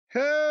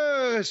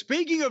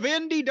Speaking of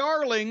indie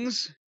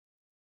darlings,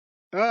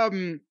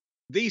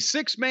 the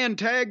six-man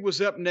tag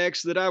was up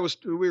next that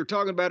we were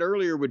talking about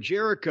earlier with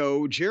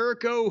Jericho,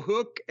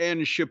 Hook,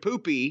 and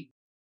Shapoopy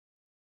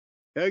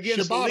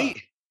against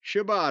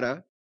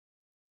Shibata.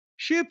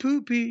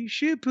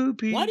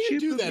 Shapoopy. Why do you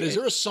do that? Is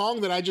there a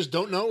song that I just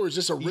don't know, or is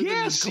this a rhythm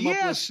you come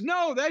up with?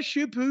 No, that's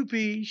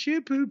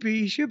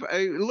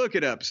Shapoopy. Look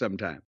it up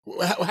sometime.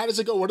 How does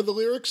it go? What are the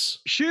lyrics?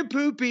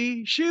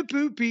 Shapoopy.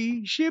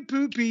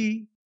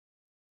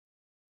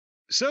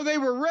 So they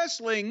were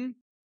wrestling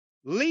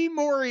Lee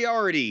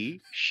Moriarty,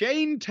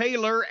 Shane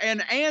Taylor,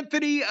 and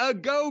Anthony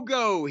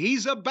Ogogo.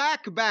 He's a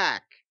back.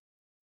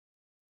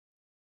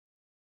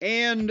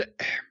 And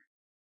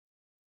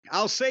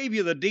I'll save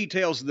you the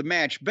details of the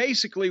match.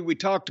 Basically, we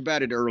talked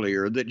about it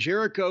earlier, that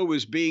Jericho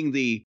was being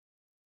the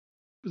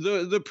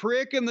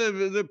prick and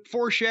the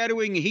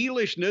foreshadowing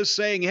heelishness,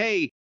 saying,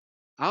 hey,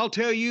 I'll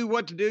tell you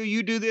what to do.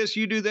 You do this,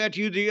 you do that,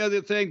 you do the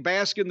other thing.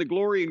 Bask in the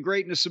glory and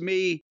greatness of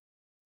me,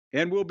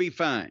 and we'll be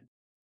fine.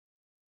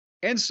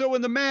 And so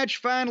in the match,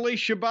 finally,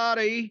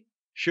 Shibata.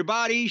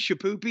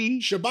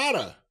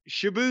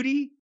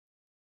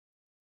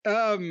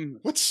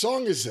 What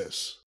song is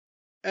this?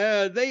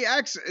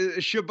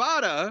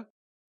 Shibata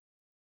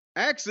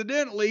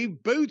accidentally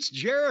boots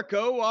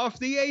Jericho off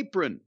the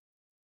apron.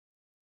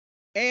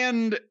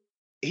 And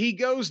he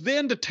goes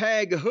then to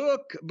tag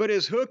Hook, but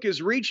as Hook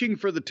is reaching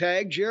for the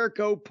tag,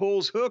 Jericho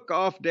pulls Hook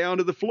off down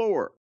to the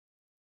floor.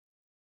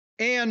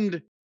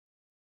 And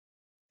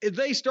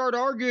they start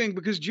arguing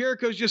because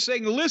Jericho's just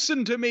saying,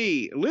 listen to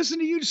me. Listen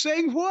to you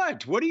saying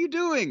what? What are you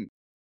doing?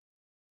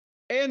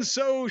 And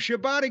so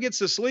Shibata gets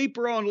a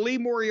sleeper on Lee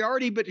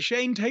Moriarty, but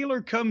Shane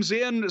Taylor comes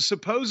in.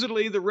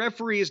 Supposedly the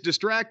referee is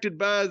distracted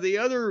by the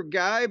other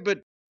guy,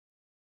 but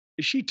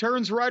she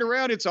turns right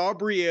around. It's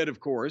Aubrey Ed, of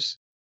course.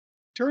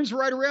 Turns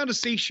right around to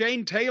see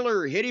Shane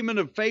Taylor hit him in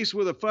the face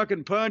with a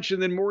fucking punch,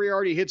 and then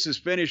Moriarty hits his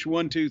finish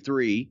 1, 2,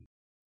 3.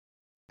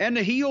 And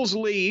the heels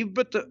leave,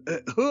 but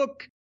the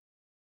Hook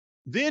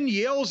then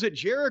yells at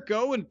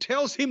Jericho and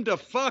tells him to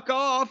fuck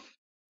off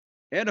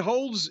and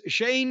holds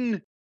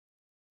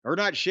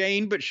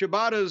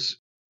Shibata's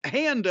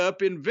hand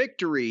up in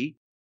victory.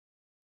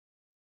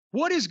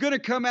 What is going to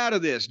come out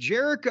of this?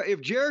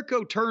 If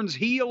Jericho turns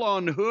heel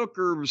on Hook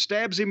or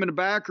stabs him in the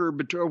back or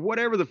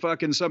whatever the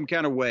fuck in some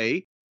kind of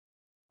way,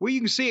 well, you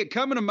can see it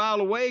coming a mile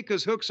away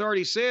because Hook's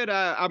already said,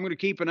 I'm going to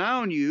keep an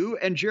eye on you.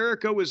 And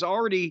Jericho is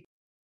already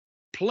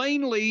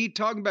plainly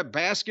talking about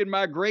basking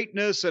my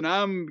greatness and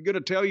I'm going to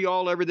tell you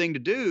all everything to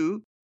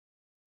do.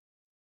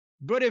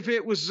 But if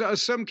it was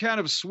some kind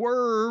of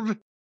swerve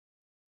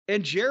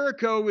and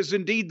Jericho is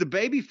indeed the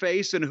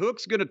babyface and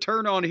Hook's going to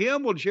turn on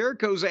him, well,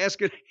 Jericho's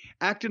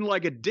acting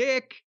like a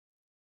dick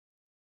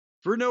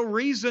for no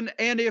reason.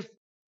 And if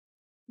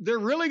they're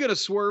really going to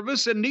swerve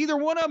us and neither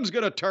one of them's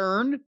going to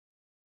turn,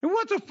 and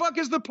what the fuck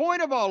is the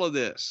point of all of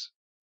this?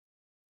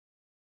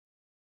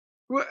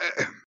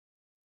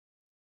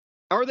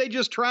 Are they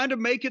just trying to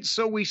make it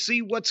so we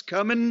see what's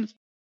coming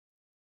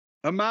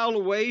a mile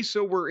away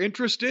so we're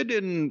interested?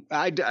 And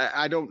I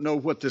don't know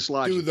what this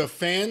logic is. Do the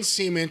fans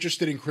seem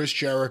interested in Chris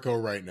Jericho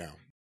right now?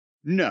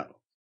 No.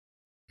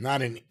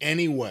 Not in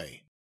any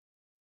way.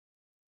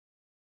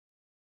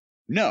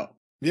 No.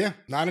 Yeah,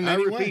 not in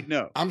any way. I repeat,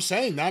 no. I'm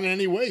saying not in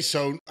any way.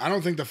 So I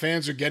don't think the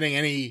fans are getting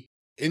any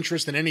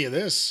interest in any of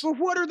this. But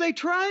what are they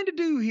trying to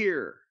do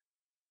here?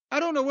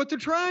 I don't know what they're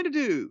trying to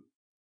do.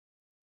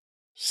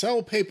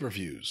 Sell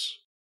pay-per-views.